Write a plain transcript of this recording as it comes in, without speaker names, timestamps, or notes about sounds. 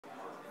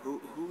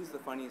Who's the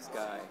funniest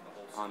guy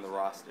on the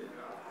roster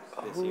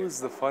this year? Who's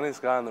the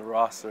funniest guy on the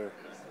roster?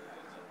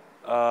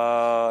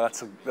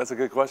 That's a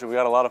good question. We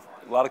got a lot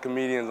of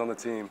comedians on the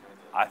team.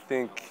 I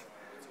think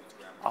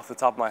off the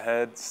top of my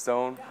head,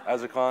 Stone,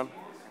 Azarkan,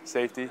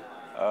 safety.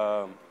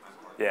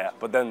 Yeah,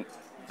 but then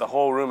the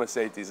whole room of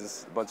safeties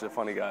is a bunch of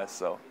funny guys.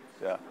 So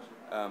yeah.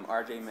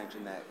 RJ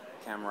mentioned that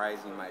Cam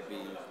Rising might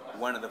be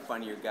one of the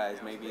funnier guys,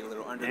 maybe a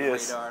little under He the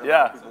is, radar. A lot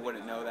yeah. of people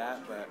wouldn't know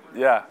that, but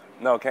Yeah,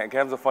 no,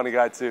 Cam's a funny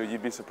guy too.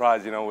 You'd be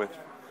surprised, with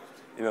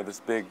this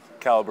big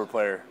caliber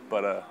player.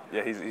 But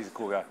yeah, he's a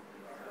cool guy.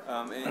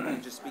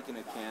 And just speaking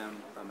of Cam,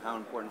 how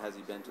important has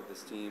he been to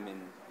this team?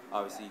 And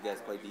obviously, you guys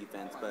play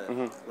defense, but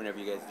whenever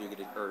you guys do get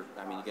it,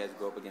 you guys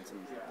go up against him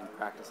in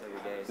practice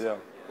every day. So Yeah.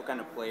 what kind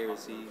of player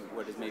is he?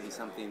 What is maybe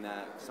something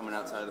that someone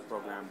outside of the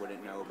program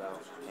wouldn't know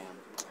about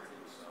Cam?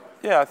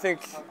 Yeah, I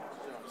think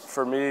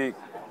for me,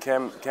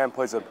 Cam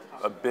plays a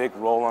big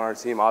role on our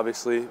team,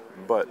 obviously,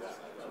 but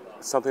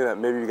something that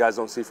maybe you guys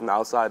don't see from the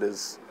outside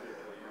is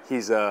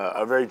he's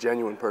a very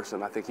genuine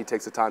person. I think he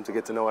takes the time to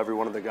get to know every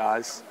one of the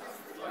guys,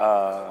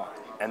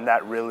 and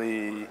that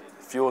really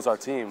fuels our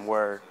team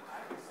where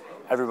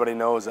everybody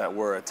knows that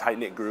we're a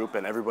tight-knit group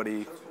and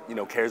everybody,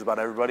 cares about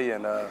everybody.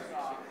 And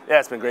yeah,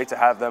 it's been great to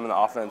have them in the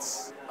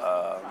offense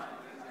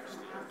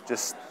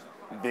just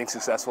being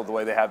successful the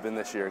way they have been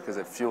this year, because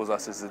it fuels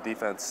us as a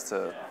defense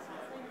to,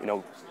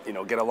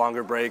 get a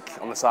longer break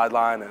on the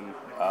sideline, and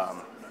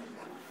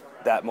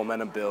that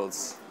momentum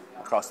builds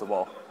across the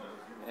ball.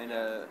 And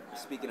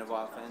speaking of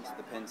offense,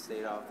 the Penn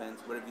State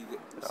offense, what have you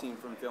seen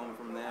from film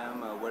from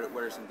them?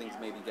 What are some things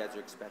maybe you guys are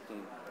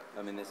expecting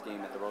in this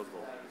game at the Rose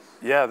Bowl?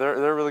 Yeah, they're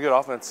a really good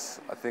offense.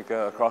 I think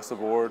across the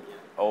board,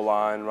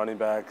 O-line, running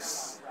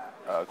backs,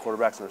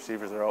 quarterbacks, and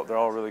receivers, they're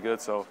all really good.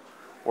 So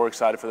we're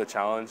excited for the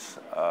challenge.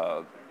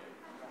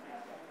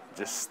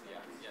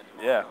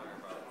 Yeah,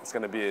 it's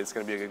gonna be a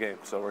good game.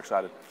 So we're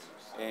excited.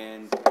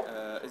 And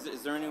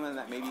is there anyone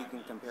that maybe you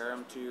can compare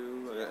him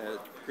to, a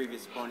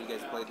previous opponent you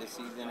guys played this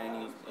season?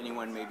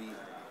 Anyone maybe you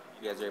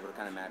guys are able to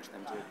kind of match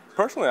them to?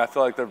 Personally, I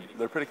feel like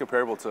they're pretty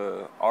comparable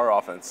to our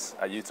offense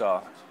at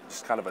Utah.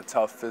 Just kind of a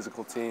tough,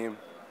 physical team,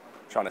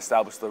 trying to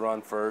establish the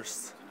run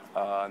first,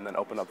 and then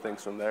open up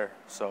things from there.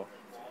 So.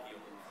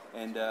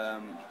 And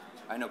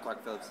I know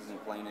Clark Phillips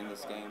isn't playing in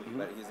this game,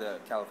 but he's a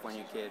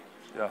California kid.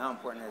 Yeah. How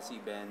important has he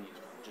been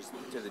just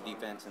to the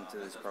defense and to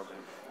this program?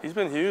 He's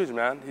been huge,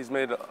 man. He's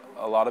made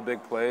a lot of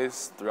big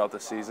plays throughout the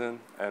season,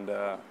 and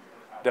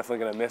definitely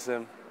going to miss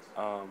him.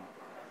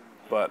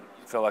 But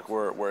I feel like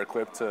we're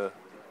equipped to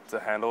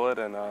handle it,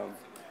 and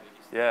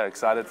yeah,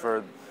 excited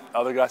for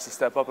other guys to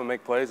step up and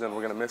make plays, and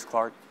we're going to miss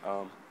Clark.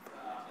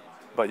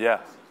 But yeah.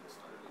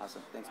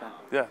 Awesome. Thanks, man.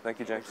 Yeah, thank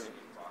you, James.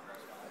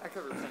 I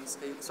covered Penn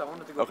State, so I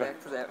wanted to go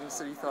back to that. And you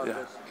said you thought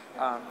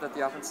that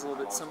the offense is a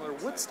little bit similar.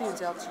 What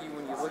stands out to you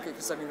when you look at,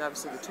 because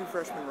obviously the two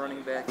freshman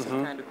running backs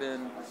have kind of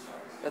been,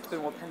 that's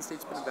been what Penn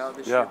State's been about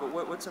this year, but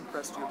what's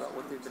impressed you about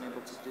what they've been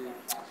able to do?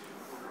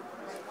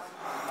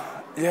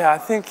 Yeah, I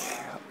think,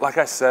 like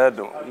I said,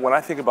 when I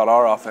think about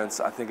our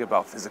offense, I think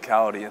about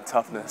physicality and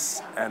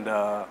toughness, and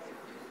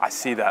I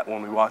see that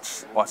when we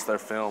watch their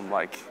film.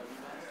 Like,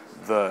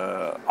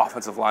 the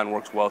offensive line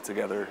works well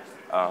together,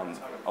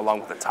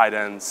 along with the tight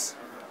ends.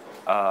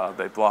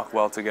 They block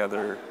well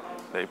together.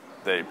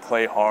 They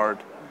play hard,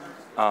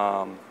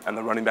 and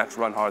the running backs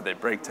run hard. They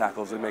break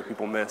tackles. They make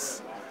people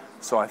miss.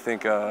 So I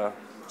think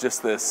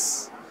just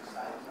this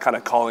kind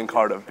of calling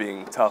card of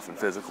being tough and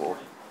physical.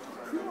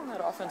 Who on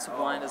that offensive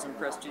line has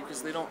impressed you?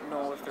 Because they don't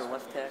know if their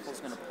left tackle is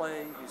going to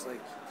play. He's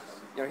like,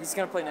 he's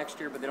going to play next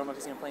year, but they don't know if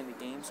he's going to play in the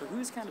game. So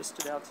who's kind of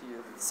stood out to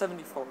you?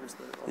 74ers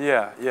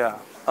there. Yeah.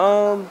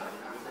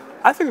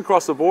 I think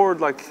across the board,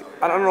 like,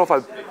 I don't know if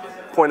I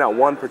point out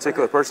one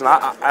particular person.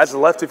 As a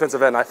left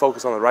defensive end, I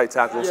focus on the right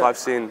tackle, so I've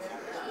seen,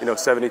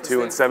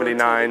 72 and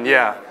 79.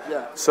 Yeah.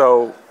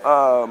 So,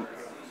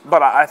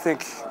 but I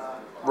think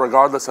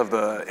regardless of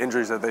the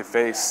injuries that they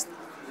faced,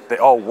 they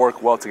all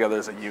work well together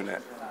as a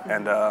unit.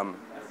 And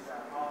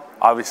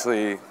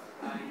obviously,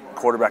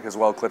 quarterback as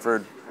well,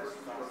 Clifford,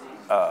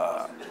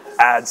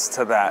 adds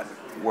to that,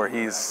 where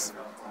he's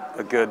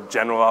a good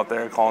general out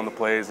there calling the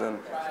plays and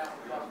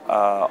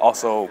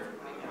also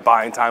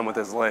buying time with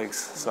his legs.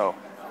 So.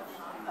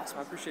 Awesome,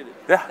 I appreciate it.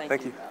 Yeah,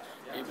 thank you.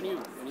 Hey,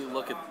 when you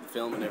look at the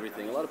film and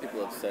everything, a lot of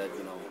people have said,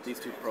 these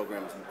two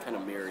programs kind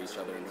of mirror each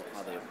other in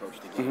how they approach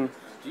the game.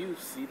 Do you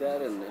see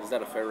that, and is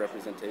that a fair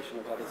representation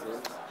of how this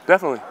is?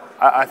 Definitely.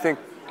 I think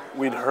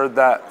we'd heard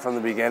that from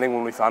the beginning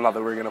when we found out that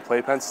we were going to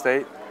play Penn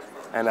State.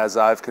 And as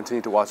I've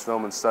continued to watch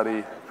film and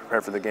study,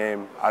 prepare for the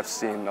game, I've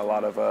seen a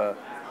lot of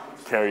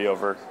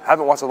carryover.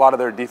 Haven't watched a lot of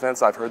their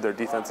defense. I've heard their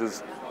defense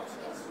is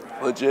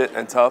legit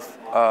and tough,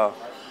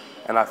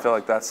 and I feel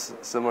like that's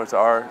similar to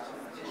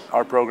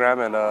our program,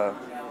 and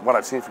what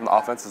I've seen from the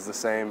offense is the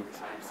same,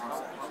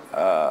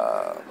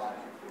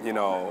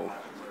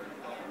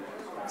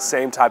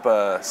 same type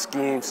of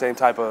scheme, same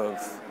type of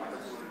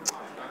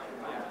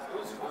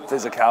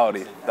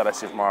physicality that I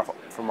see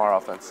from our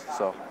offense.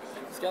 So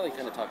Scally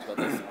kind of talked about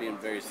this being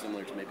very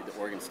similar to maybe the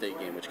Oregon State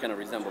game, which kind of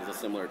resembles a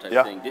similar type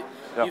Yeah. of thing. Do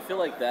you feel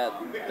like that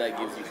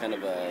gives you kind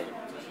of a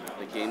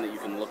game that you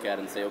can look at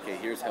and say, okay,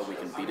 here's how we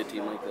can beat a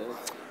team like this?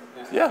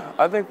 Yeah,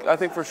 I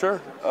think for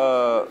sure.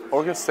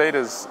 Oregon State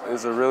is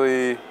a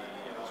really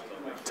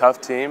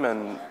tough team,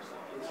 and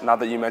now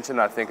that you mentioned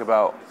it, I think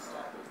about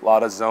a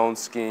lot of zone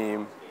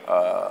scheme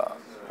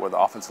where the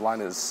offensive line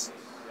is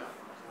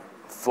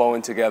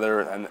flowing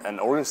together,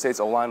 and Oregon State's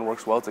O-line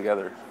works well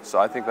together. So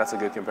I think that's a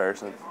good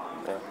comparison.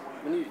 Yeah.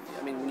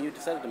 When you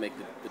decided to make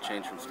the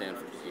change from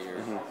Stanford to here,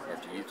 or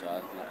to Utah,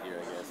 not here,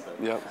 I guess,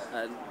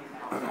 but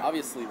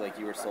obviously, like,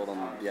 you were sold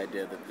on the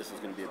idea that this was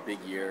going to be a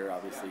big year.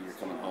 Obviously, you're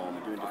coming home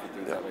and doing different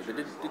things that way. But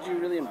did you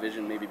really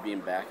envision maybe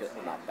being back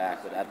not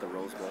back, but at the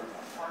Rose Bowl?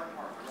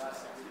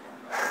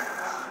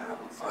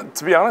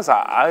 To be honest,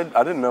 I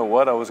didn't know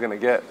what I was going to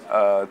get.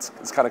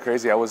 It's kind of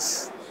crazy. I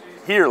was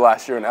here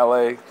last year in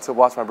LA to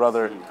watch my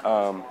brother.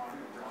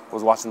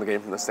 Was watching the game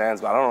from the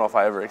stands, but I don't know if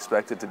I ever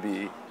expected to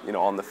be,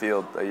 on the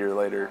field a year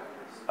later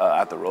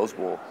at the Rose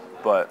Bowl.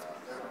 But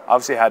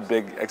obviously, I had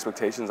big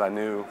expectations. I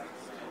knew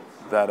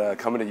that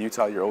coming to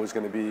Utah, you're always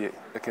going to be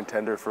a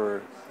contender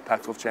for the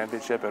Pac-12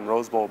 championship and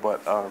Rose Bowl. But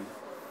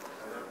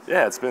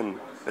yeah, it's been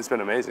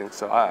amazing.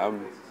 So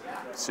I'm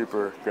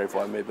super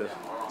grateful I made the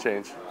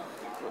change.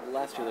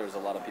 Last year there was a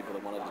lot of people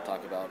that wanted to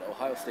talk about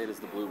Ohio State is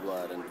the blue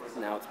blood, and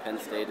now it's Penn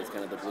State is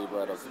kind of the blue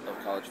blood of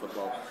college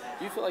football.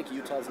 Do you feel like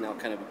Utah's now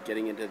kind of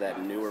getting into that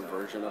newer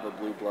version of a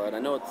blue blood? I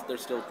know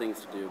there's still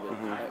things to do, but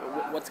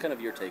what's kind of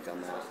your take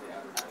on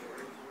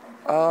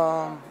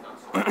that?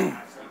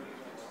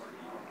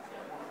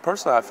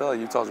 Personally, I feel like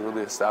Utah's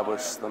really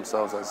established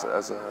themselves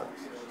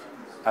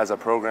as a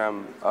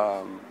program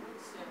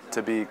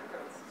to be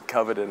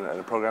coveted and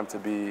a program to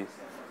be,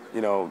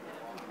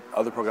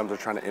 other programs are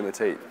trying to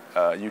imitate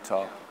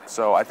Utah.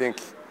 So I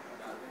think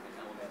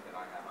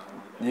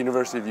the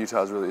University of Utah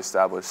has really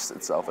established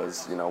itself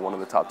as, one of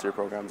the top tier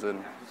programs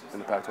in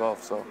the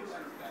Pac-12. So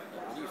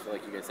what do you feel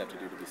like you guys have to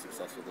do to be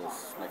successful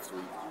this next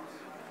week?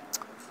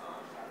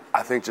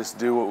 I think just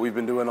do what we've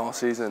been doing all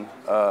season.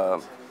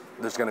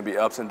 There's going to be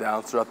ups and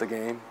downs throughout the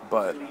game,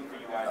 but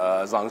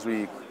as long as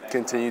we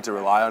continue to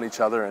rely on each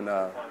other and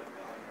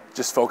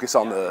just focus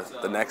on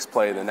the next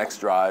play, the next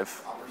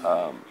drive,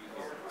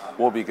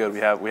 we'll be good.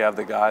 We have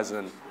the guys,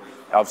 and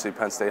obviously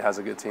Penn State has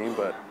a good team,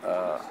 but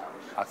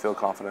I feel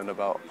confident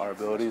about our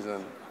abilities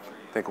and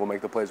think we'll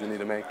make the plays we need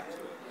to make.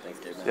 Thanks,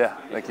 Gabe. Yeah,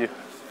 thank you.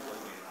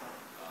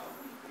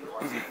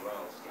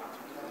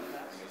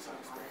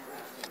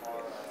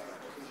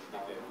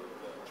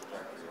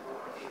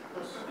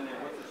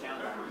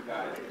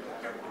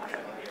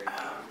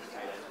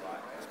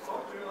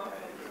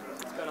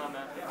 What's going on,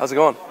 man? How's it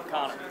going?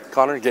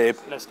 Connor, Gabe.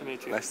 Nice to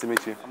meet you. Nice to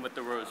meet you. I'm with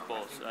the Rose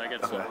Bowl, so I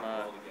got some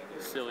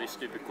silly,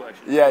 stupid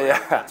questions. Yeah.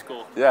 That's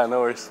cool. Yeah,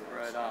 no worries.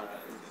 Right on.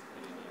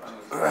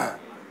 All right,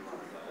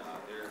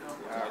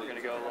 we're going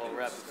to go a little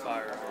rapid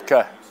fire.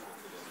 Okay.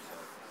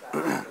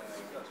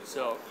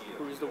 So,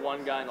 who's the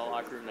one guy in the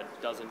locker room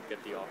that doesn't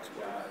get the aux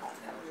cord?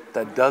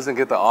 That doesn't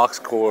get the aux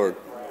cord.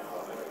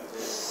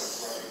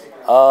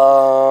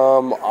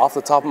 Off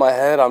the top of my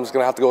head, I'm just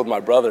going to have to go with my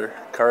brother,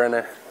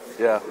 Curran.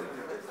 Yeah.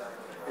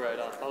 Right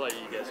on. I'll let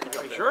you guys keep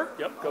Are you sure?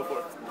 Yep, go for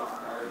it.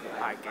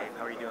 Hi, Gabe.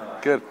 How are you doing?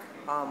 Good.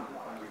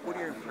 What are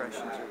your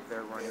impressions of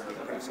their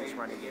Penn State's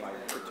running game,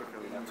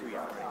 particularly the 2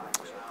 young running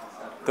backs?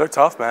 They're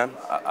tough, man.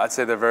 I'd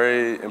say they're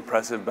very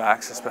impressive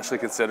backs, especially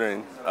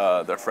considering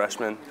they're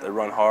freshmen. They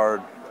run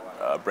hard,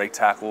 break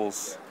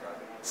tackles.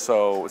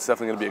 So it's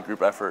definitely going to be a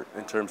group effort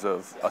in terms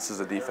of us as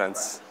a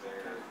defense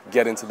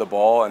getting to the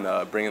ball and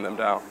bringing them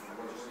down.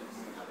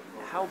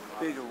 How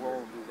big a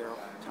role do their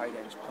tight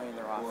ends play in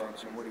their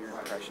offense, and what are your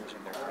impressions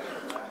of their tight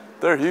ends?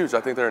 They're huge. I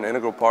think they're an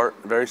integral part,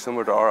 very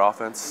similar to our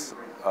offense,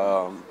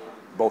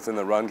 both in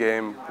the run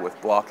game with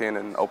blocking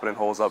and opening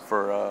holes up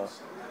for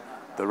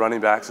the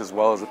running backs as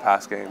well as the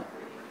pass game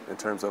in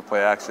terms of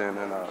play action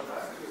and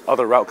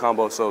other route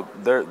combos. So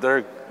they're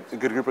a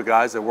good group of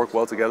guys that work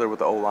well together with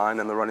the O-line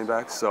and the running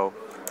backs. So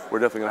we're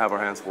definitely going to have our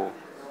hands full.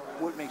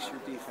 What makes your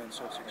defense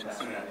so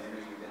successful?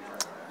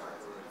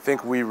 I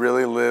think we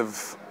really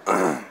live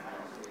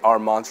our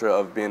mantra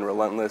of being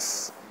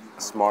relentless,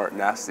 smart,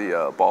 nasty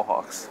ball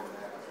hawks.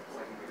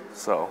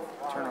 So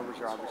Turnovers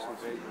are obviously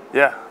big.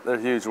 yeah, they're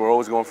huge. We're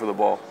always going for the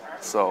ball.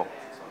 So,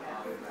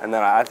 and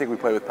then I think we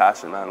play with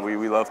passion, man.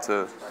 We love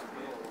to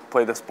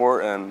play the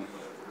sport, and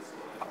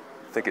I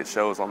think it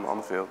shows on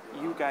the field.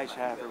 You guys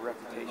have a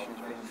reputation as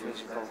being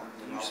physical.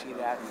 Do you see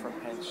that from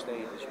Penn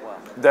State as well?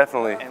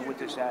 Definitely. And what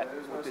does that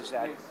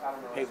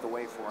pave the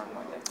way for on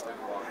Monday?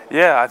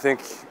 Yeah, I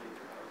think,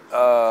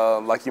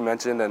 like you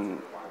mentioned,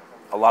 and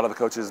a lot of the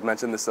coaches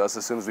mentioned this to us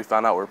as soon as we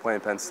found out we were playing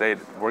Penn State.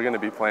 We're going to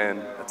be playing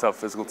a tough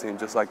physical team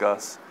just like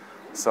us.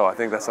 So I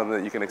think that's something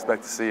that you can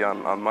expect to see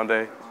on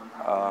Monday.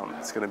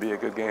 It's going to be a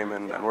good game,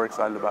 and we're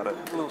excited about it.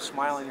 A little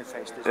smile on your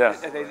face. Yeah.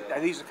 Are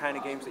these the kind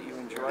of games that you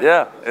enjoy?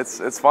 Yeah,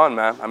 it's fun,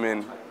 man. I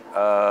mean,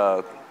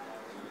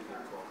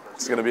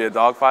 it's going to be a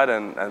dogfight,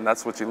 and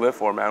that's what you live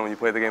for, man, when you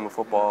play the game of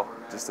football,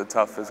 just a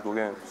tough physical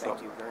game. So,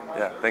 Thank you very much.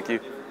 Yeah, thank you.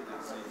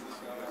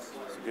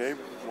 Gabe,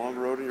 long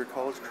road in your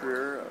college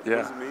career. Yeah.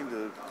 What does it mean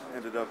to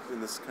ended up in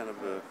this kind of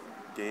a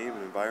game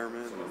and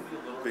environment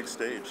and big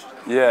stage?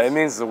 Yeah, it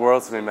means the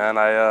world to me, man.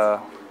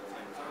 I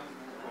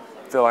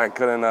feel like I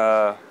couldn't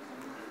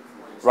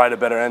write a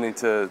better ending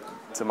to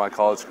my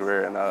college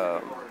career, and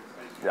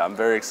yeah, I'm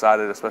very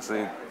excited,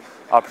 especially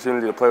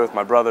opportunity to play with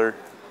my brother,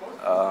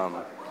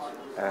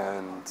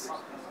 and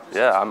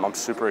yeah, I'm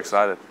super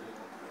excited.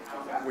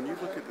 When you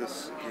look at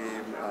this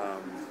game,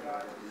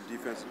 your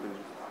defense has been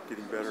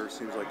getting better,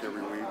 seems like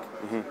every week.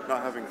 Mm-hmm.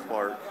 Not having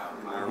Clark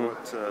in there,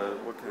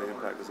 what kind of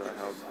impact does that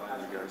have on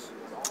you guys?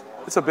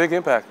 It's a big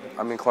impact.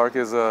 I mean, Clark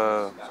is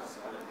a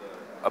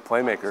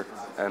playmaker,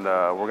 and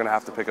we're going to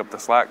have to pick up the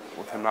slack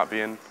with him not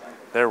being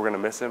there. We're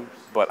going to miss him,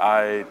 but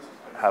I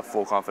have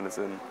full confidence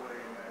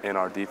in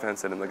our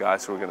defense and in the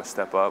guys who are going to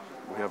step up.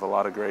 We have a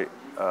lot of great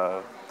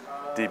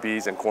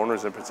DBs and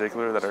corners in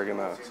particular that are going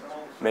to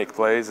make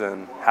plays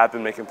and have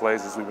been making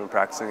plays as we've been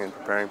practicing and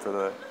preparing for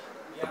the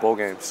bowl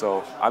game.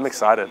 So I'm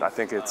excited. I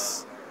think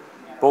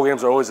bowl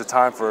games are always a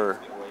time for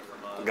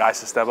guys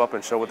to step up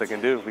and show what they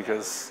can do,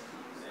 because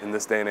in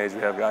this day and age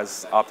we have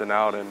guys opting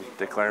out and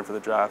declaring for the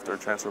draft or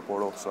transfer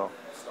portal. So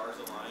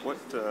what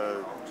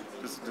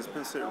does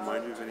Penn State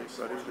remind you of anybody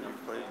that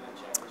you've played?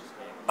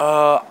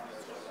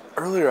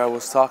 Earlier I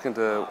was talking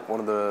to one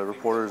of the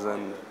reporters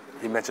and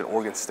he mentioned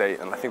Oregon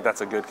State, and I think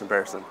that's a good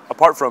comparison.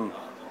 Apart from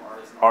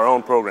our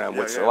own program,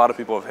 which a lot of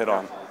people have hit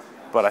on,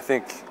 but I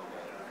think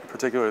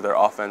particularly their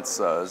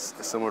offense is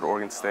similar to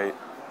Oregon State.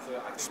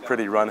 It's a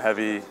pretty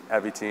run-heavy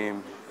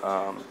team,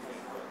 a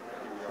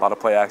lot of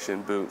play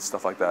action, boots,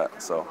 stuff like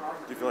that. So,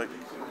 do you feel like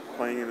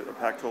playing in a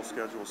Pac-12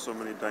 schedule with so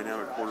many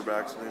dynamic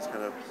quarterbacks and things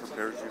kind of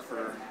prepares you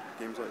for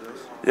games like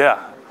this?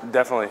 Yeah,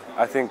 definitely.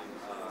 I think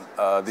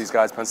these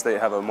guys, Penn State,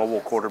 have a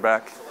mobile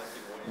quarterback,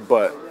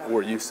 but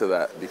we're used to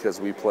that because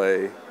we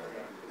play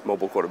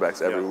mobile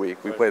quarterbacks every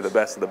week. We play the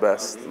best of the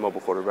best mobile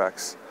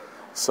quarterbacks.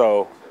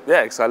 So,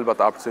 yeah, excited about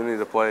the opportunity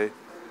to play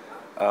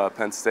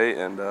Penn State,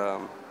 and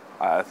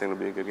I think it'll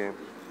be a good game.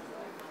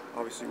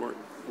 Obviously, you weren't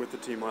with the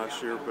team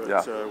last year, but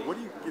what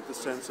do you get the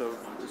sense of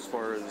as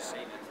far as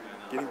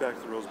getting back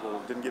to the Rose Bowl?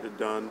 Didn't get it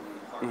done.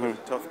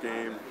 Mm-hmm. Tough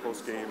game,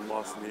 close game,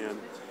 lost in the end.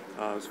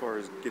 As far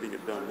as getting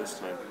it done this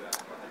time,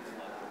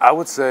 I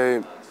would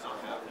say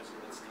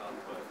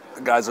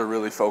the guys are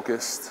really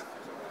focused.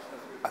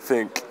 I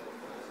think,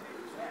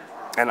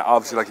 and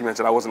obviously, like you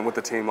mentioned, I wasn't with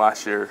the team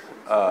last year,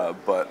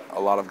 but a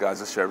lot of guys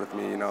have shared with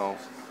me,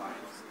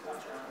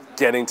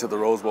 getting to the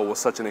Rose Bowl was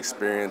such an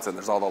experience, and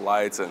there's all the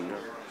lights, and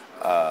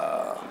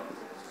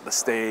the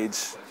stage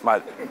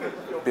might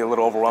be a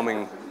little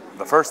overwhelming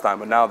the first time,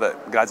 but now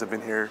that guys have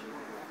been here,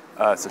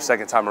 it's their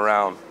second time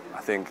around,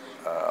 I think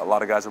a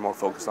lot of guys are more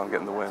focused on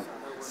getting the win.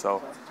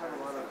 So,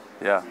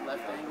 yeah.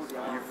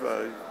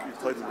 You've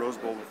played the Rose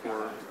Bowl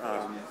before.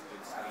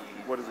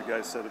 What have the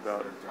guys said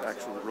about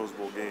actually the Rose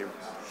Bowl game?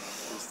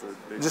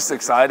 Just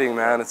exciting,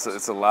 man.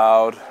 It's a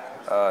loud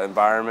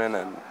environment,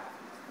 and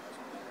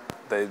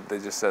they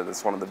just said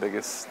it's one of the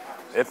biggest,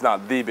 if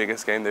not the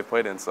biggest game they've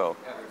played in. So,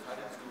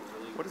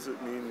 what does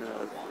it mean,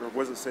 or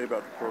what does it say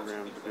about the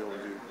program to be able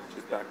to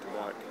get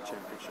back-to-back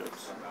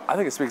championships? I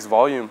think it speaks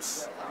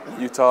volumes.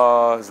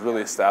 Utah has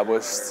really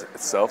established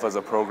itself as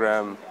a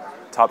program,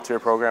 top-tier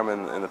program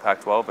in the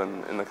Pac-12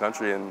 and in the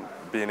country, and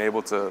being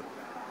able to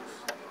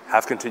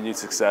have continued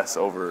success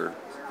over,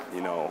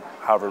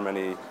 however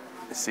many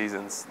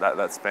seasons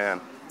that span.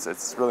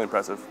 It's really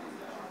impressive.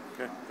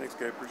 Okay, thanks,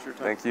 Gabe. Appreciate your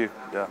time. Thank you.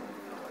 Yeah.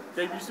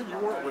 Gabe, you said you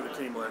weren't with the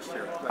team last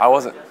year. I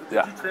wasn't.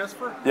 Yeah. Did you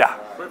transfer? Yeah.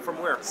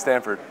 From where?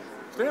 Stanford.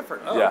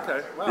 Stanford. Oh, yeah.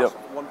 okay. Wow. Yep. So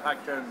one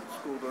Pac-10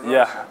 school.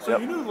 Yeah. So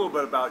you knew a little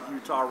bit about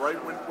Utah, right?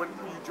 When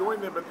you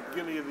joined them at the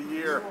beginning of the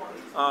year,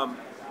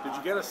 did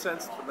you get a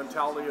sense that the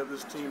mentality of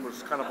this team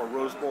was kind of a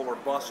Rose Bowl or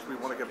bust? We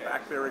want to get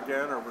back there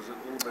again, or was it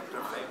a little bit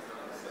different?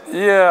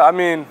 Yeah, I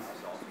mean,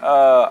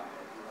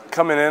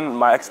 coming in,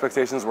 my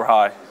expectations were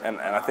high, and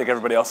I think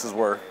everybody else's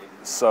were.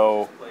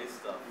 So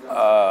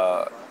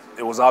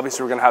it was obvious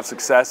we were going to have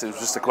success. It was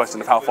just a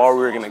question of how far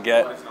we were going to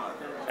get.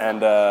 And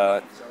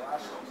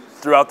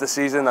throughout the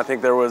season, I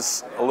think there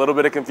was a little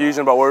bit of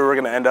confusion about where we were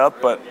going to end up,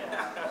 but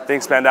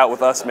things panned out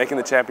with us making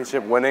the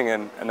championship, winning,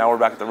 and now we're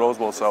back at the Rose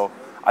Bowl. So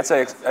I'd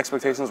say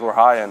expectations were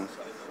high, and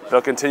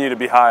they'll continue to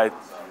be high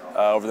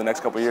over the next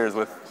couple of years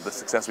with the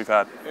success we've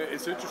had.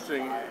 It's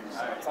interesting.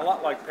 It's a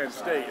lot like Penn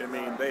State. I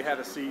mean, they had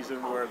a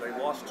season where they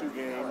lost 2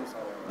 games.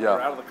 Yeah.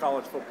 They're out of the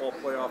college football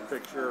playoff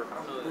picture.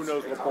 Who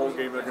knows what bowl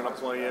game they're going to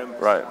play in.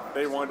 Right.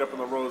 They wind up in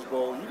the Rose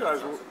Bowl. You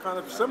guys were kind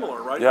of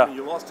similar, right? Yeah. I mean,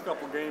 you lost a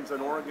couple games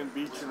in Oregon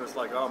Beach, and it's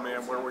like, oh,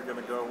 man, where are we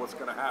going to go? What's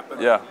going to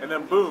happen? Yeah. And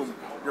then, boom,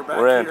 you're back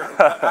We're here. in.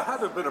 That had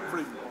to have been a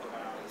pretty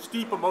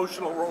steep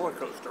emotional roller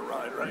coaster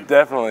ride, right?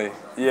 Definitely.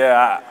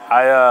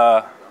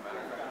 Yeah.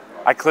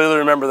 I clearly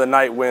remember the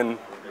night when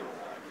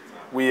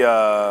we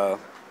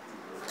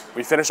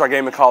finished our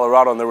game in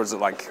Colorado, and there was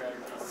like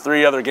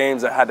 3 other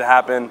games that had to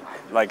happen,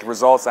 like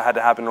results that had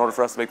to happen in order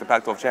for us to make the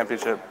Pac-12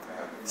 championship.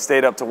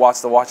 Stayed up to watch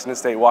the Washington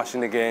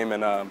State-Washington game,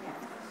 and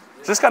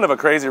just kind of a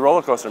crazy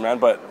roller coaster, man.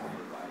 But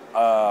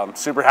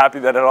super happy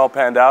that it all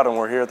panned out, and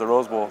we're here at the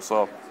Rose Bowl.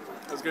 So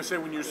I was going to say,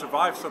 when you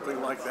survive something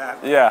like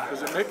that,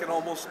 does it make it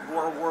almost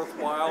more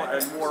worthwhile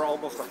and more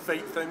almost a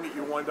fate thing that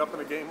you wind up in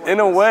a game like this? In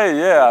a way,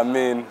 yeah. I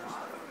mean,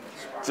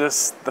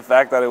 just the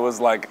fact that it was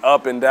like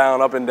up and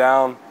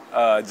down,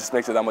 just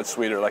makes it that much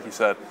sweeter, like you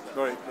said.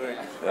 Right.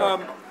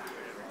 Yeah.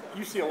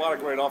 You see a lot of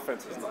great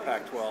offenses in the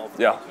Pac-12.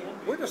 Yeah.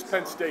 Where does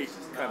Penn State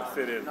kind of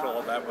fit into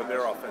all that with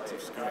their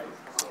offensive scheme?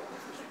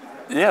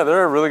 Yeah,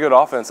 they're a really good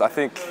offense. I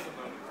think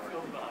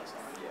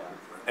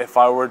if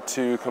I were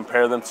to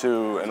compare them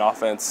to an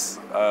offense,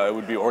 it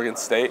would be Oregon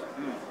State.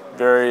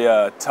 Very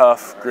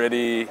tough,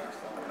 gritty,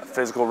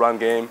 physical run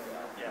game.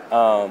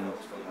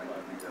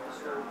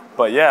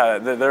 But yeah,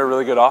 they're a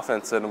really good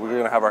offense, and we're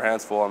going to have our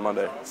hands full on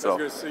Monday. So. I was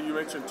going to say, you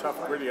mentioned tough,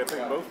 gritty. I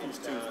think both these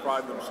teams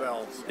pride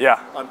themselves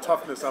on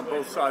toughness on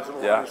both sides of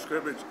the line of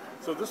scrimmage.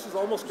 So this is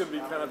almost going to be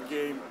kind of a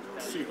game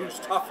to see who's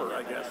tougher,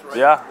 I guess, right?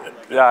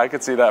 Yeah, I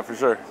could see that for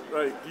sure.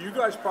 Right. Do you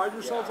guys pride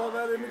yourselves on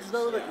that image,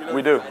 though? That, you know,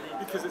 we do.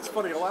 Because it's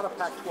funny, a lot of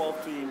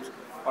Pac-12 teams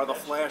are the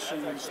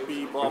flashy,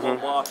 speed, blah, blah,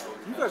 blah.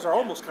 You guys are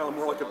almost kind of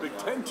more like a Big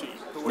Ten team,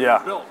 the way you're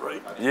built,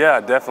 right? Yeah,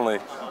 definitely.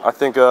 I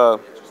think,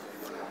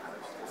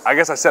 I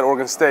guess I said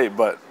Oregon State,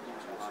 but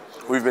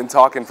we've been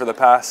talking for the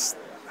past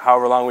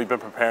however long we've been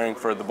preparing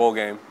for the bowl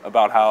game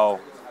about how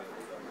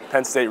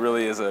Penn State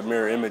really is a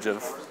mirror image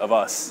of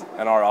us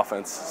and our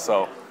offense.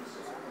 So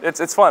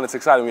it's fun. It's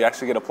exciting. We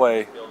actually get to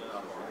play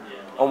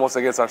almost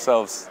against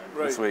ourselves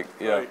this week.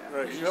 Yeah.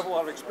 Right. You have a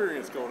lot of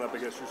experience going up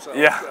against yourself.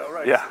 Yeah.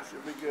 Yeah. So it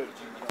should be good.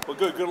 Well,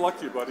 good. Good luck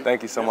to you, buddy.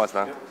 Thank you so much,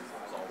 man.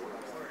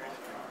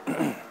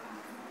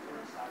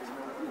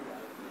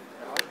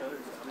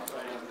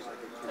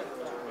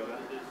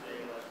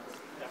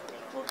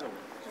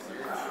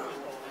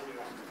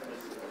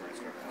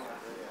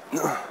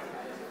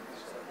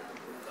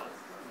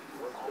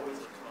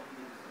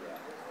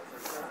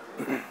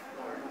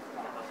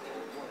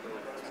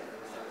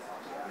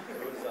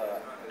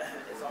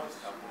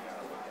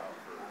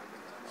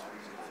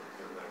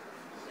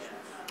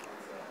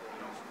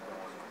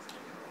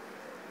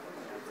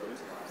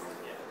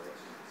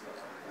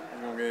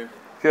 Gabe?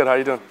 Good, how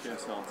you doing?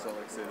 Yes, no, Salt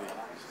Lake City.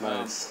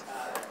 Nice.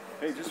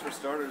 Hey, just for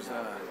starters,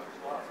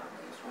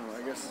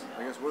 I guess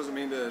what does it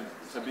mean to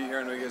be here?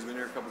 I know you guys have been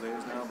here a couple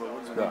days now, but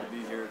what does it mean to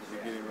be here, to be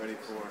getting ready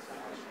for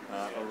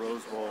a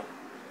Rose Bowl,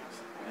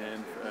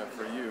 and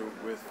for you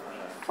with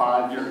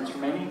 5 minutes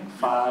remaining.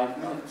 5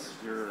 minutes.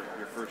 Your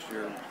first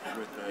year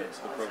with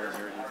the program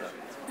here at Utah.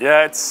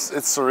 Yeah, it's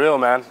surreal,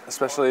 man.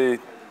 Especially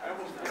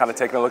kind of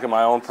taking a look at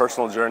my own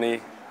personal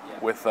journey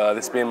with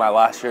this being my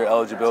last year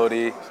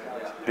eligibility,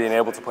 being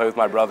able to play with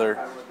my brother.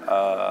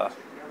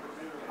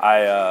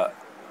 I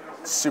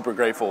super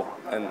grateful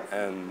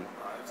and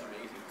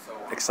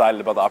excited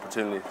about the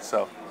opportunity.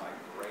 So,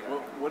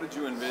 what did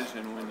you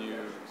envision when you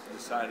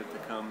decided to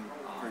come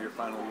for your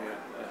final year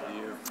at the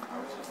U?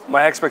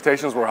 My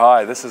expectations were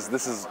high. This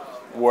is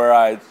where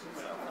I,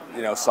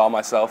 saw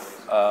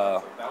myself.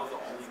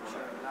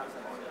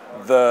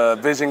 The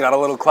vision got a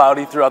little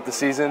cloudy throughout the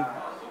season,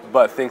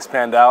 but things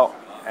panned out,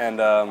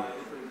 and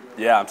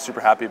I'm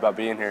super happy about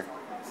being here.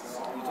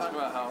 You talk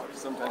about how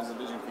sometimes the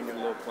vision can get a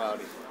little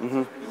cloudy, Mm-hmm.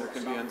 and there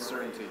can be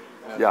uncertainty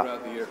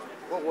throughout the year.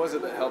 What was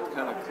it that helped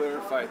kind of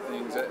clarify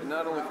things,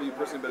 not only for you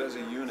personally, but as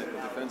a unit,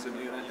 a defensive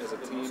unit, as a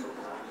team,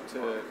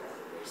 to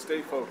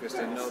stay focused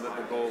and know that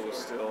the goal was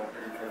still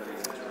in front of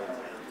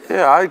you?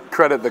 Yeah, I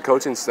credit the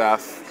coaching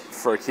staff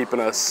for keeping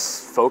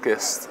us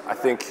focused. I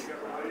think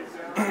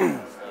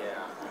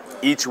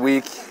each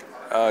week,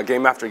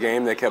 game after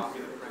game, they kept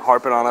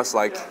harping on us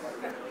like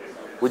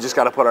we just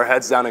got to put our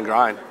heads down and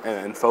grind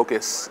and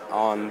focus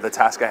on the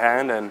task at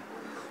hand, and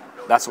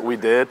that's what we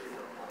did.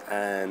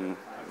 And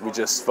we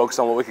just focused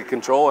on what we could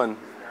control and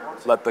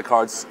let the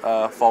cards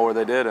fall where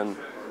they did, and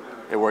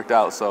it worked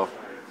out. So.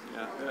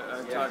 Yeah,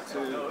 I talked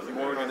to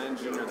Morgan and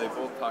Junior. They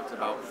both talked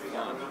about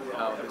fun,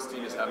 how this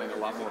team is having a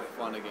lot more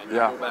fun again. You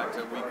go back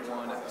to week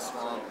 1 at the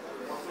Swamp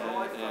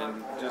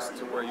and just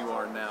to where you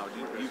are now.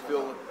 Do you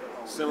feel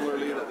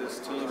similarly that this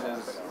team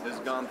has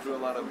gone through a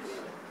lot of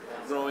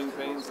growing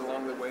pains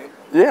along the way?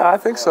 Yeah, I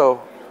think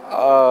so.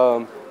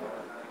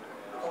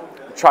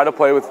 Try to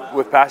play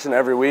with passion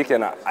every week,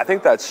 and I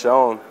think that's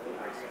shown,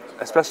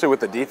 especially with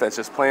the defense,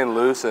 just playing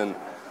loose and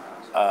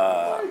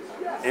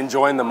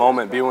enjoying the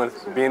moment,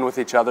 being with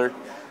each other.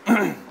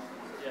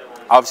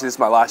 Obviously, this is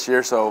my last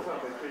year, so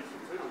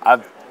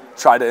I've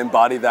tried to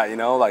embody that,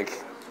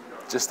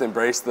 just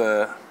embrace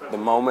the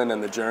moment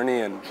and the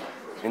journey and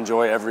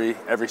enjoy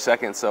every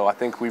second. So I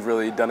think we've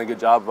really done a good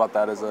job about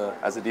that as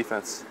a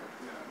defense.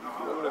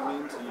 What would it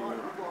mean to you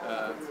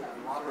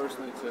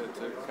personally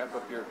to cap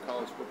up your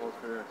college football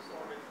career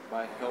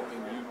by helping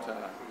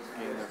Utah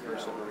gain their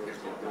first ever Rose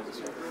Bowl this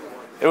year?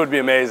 It would be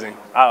amazing.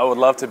 I would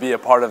love to be a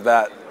part of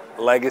that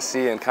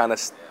legacy and kind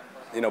of,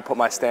 put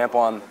my stamp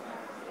on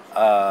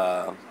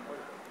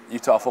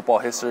Utah football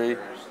history.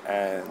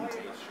 And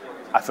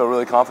I feel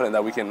really confident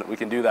that we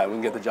can do that. We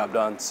can get the job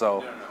done.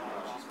 So,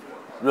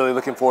 really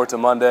looking forward to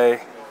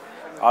Monday.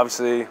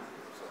 Obviously,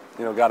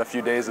 got a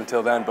few days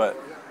until then, but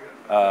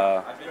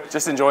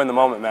just enjoying the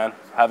moment, man.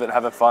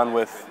 Having fun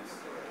with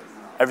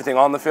everything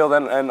on the field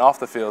and off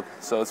the field.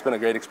 So it's been a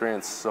great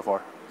experience so far.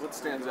 What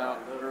stands out,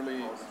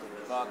 early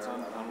thoughts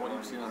on what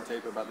you've seen on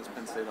tape about this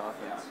Penn State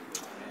offense?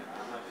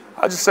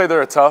 I'd just say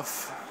they're a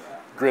tough,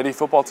 gritty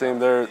football team.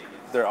 Their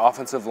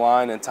offensive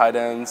line and tight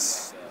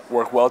ends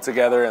work well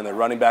together, and their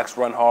running backs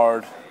run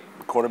hard.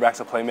 The quarterback's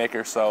a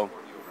playmaker, so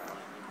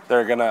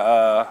they're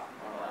gonna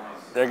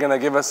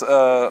give us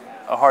a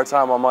hard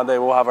time on Monday.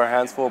 We'll have our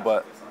hands full,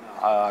 but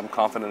I'm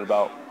confident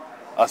about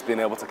us being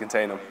able to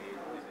contain them.